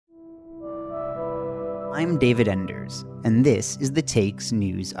I'm David Enders, and this is the Takes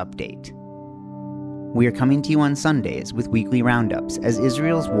News Update. We are coming to you on Sundays with weekly roundups as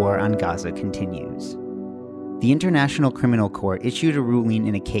Israel's war on Gaza continues. The International Criminal Court issued a ruling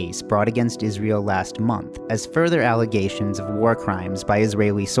in a case brought against Israel last month as further allegations of war crimes by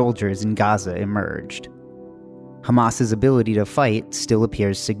Israeli soldiers in Gaza emerged. Hamas's ability to fight still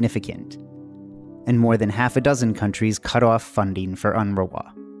appears significant, and more than half a dozen countries cut off funding for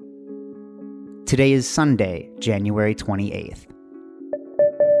UNRWA. Today is Sunday, January 28th.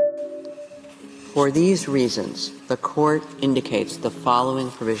 For these reasons, the Court indicates the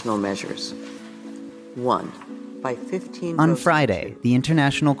following provisional measures. 1. By 15 On Friday, the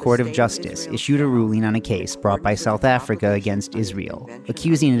International Court of Justice issued a ruling on a case brought by South Africa against Israel,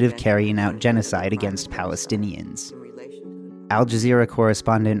 accusing it of carrying out genocide against Palestinians. Al Jazeera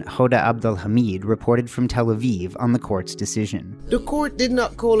correspondent Hoda Abdelhamid reported from Tel Aviv on the court's decision. The court did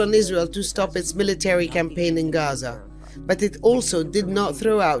not call on Israel to stop its military campaign in Gaza, but it also did not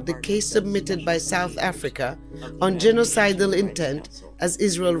throw out the case submitted by South Africa on genocidal intent as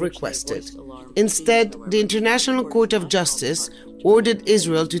Israel requested. Instead, the International Court of Justice ordered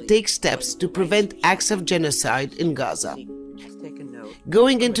Israel to take steps to prevent acts of genocide in Gaza.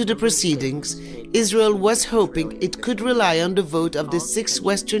 Going into the proceedings, Israel was hoping it could rely on the vote of the 6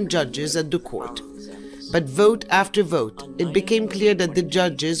 Western judges at the court. But vote after vote, it became clear that the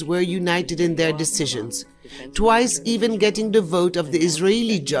judges were united in their decisions, twice even getting the vote of the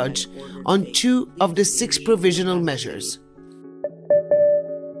Israeli judge on 2 of the 6 provisional measures.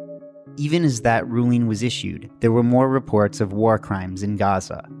 Even as that ruling was issued, there were more reports of war crimes in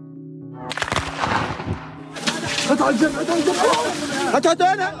Gaza.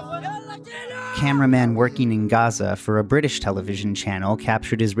 Cameraman working in Gaza for a British television channel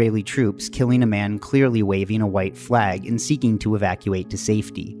captured Israeli troops killing a man clearly waving a white flag and seeking to evacuate to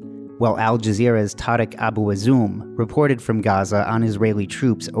safety, while Al Jazeera's Tariq Abu Azoum reported from Gaza on Israeli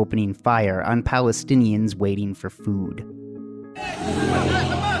troops opening fire on Palestinians waiting for food.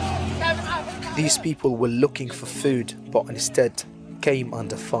 These people were looking for food, but instead came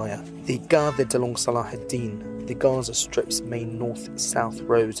under fire. They gathered along Salah ad-Din, the Gaza Strip's main north-south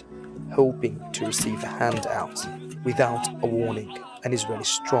road, hoping to receive a handout. Without a warning, an Israeli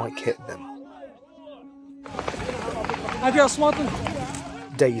strike hit them.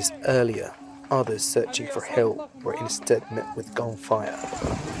 Days earlier, others searching for help were instead met with gunfire.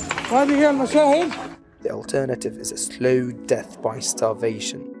 The alternative is a slow death by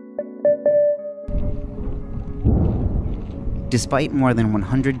starvation. Despite more than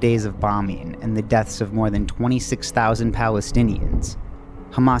 100 days of bombing and the deaths of more than 26,000 Palestinians,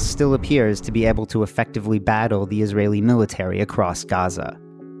 Hamas still appears to be able to effectively battle the Israeli military across Gaza.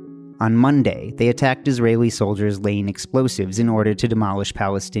 On Monday, they attacked Israeli soldiers laying explosives in order to demolish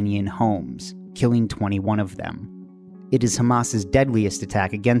Palestinian homes, killing 21 of them. It is Hamas's deadliest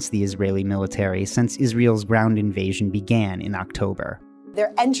attack against the Israeli military since Israel's ground invasion began in October.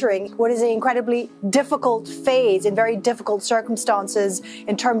 They're entering what is an incredibly difficult phase in very difficult circumstances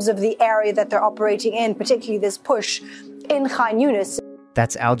in terms of the area that they're operating in, particularly this push in Khan Yunis.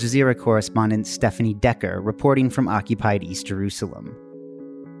 That's Al Jazeera correspondent Stephanie Decker reporting from occupied East Jerusalem.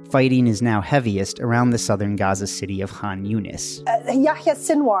 Fighting is now heaviest around the southern Gaza city of Khan Yunis. Yahya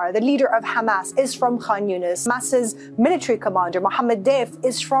Sinwar, the leader of Hamas, is from Khan Yunis. Hamas's military commander, Mohammed Deif,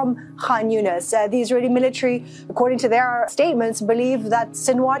 is from Khan Yunis. The Israeli military, according to their statements, believe that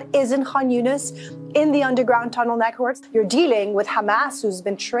Sinwar is in Khan Yunis in the underground tunnel networks. You're dealing with Hamas, who's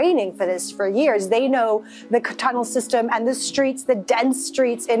been training for this for years. They know the tunnel system and the streets, the dense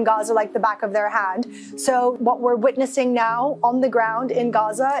streets in Gaza like the back of their hand. So what we're witnessing now on the ground in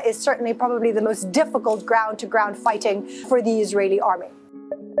Gaza is certainly probably the most difficult ground-to-ground fighting for the Israeli army.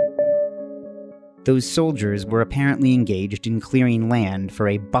 Those soldiers were apparently engaged in clearing land for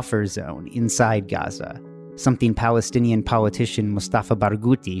a buffer zone inside Gaza, something Palestinian politician Mustafa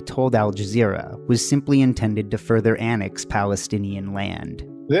Barghouti told Al Jazeera was simply intended to further annex Palestinian land.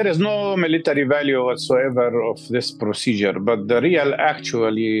 There is no military value whatsoever of this procedure, but the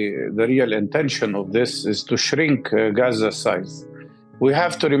real intention of this is to shrink Gaza's size. We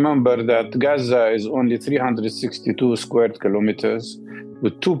have to remember that Gaza is only 362 square kilometers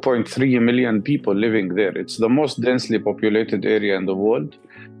with 2.3 million people living there. It's the most densely populated area in the world.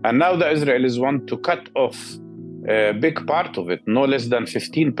 And now the Israelis want to cut off a big part of it, no less than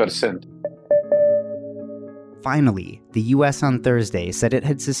 15%. Finally, the U.S. on Thursday said it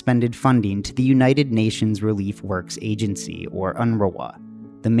had suspended funding to the United Nations Relief Works Agency, or UNRWA,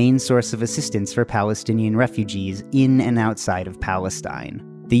 the main source of assistance for Palestinian refugees in and outside of Palestine.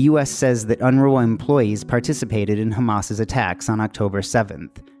 The U.S. says that UNRWA employees participated in Hamas's attacks on October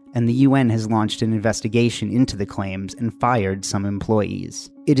 7th, and the UN has launched an investigation into the claims and fired some employees.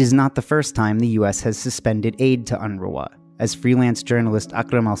 It is not the first time the US has suspended aid to UNRWA, as freelance journalist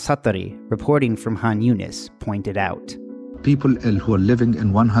Akram al-Satari, reporting from Khan Yunis, pointed out. People who are living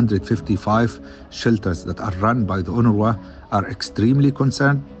in 155 shelters that are run by the UNRWA are extremely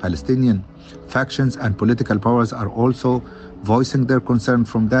concerned. Palestinian factions and political powers are also voicing their concern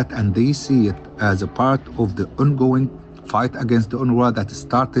from that, and they see it as a part of the ongoing fight against the UNRWA that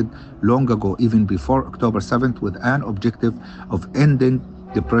started long ago, even before October 7th, with an objective of ending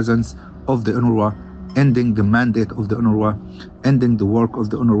the presence of the UNRWA, ending the mandate of the UNRWA, ending the work of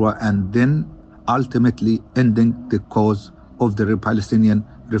the UNRWA, and then ultimately ending the cause of the Palestinian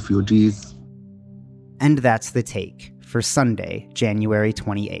refugees. And that's The Take for Sunday, January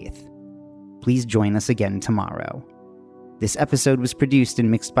 28th. Please join us again tomorrow. This episode was produced and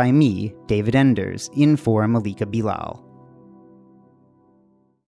mixed by me, David Enders, in for Malika Bilal.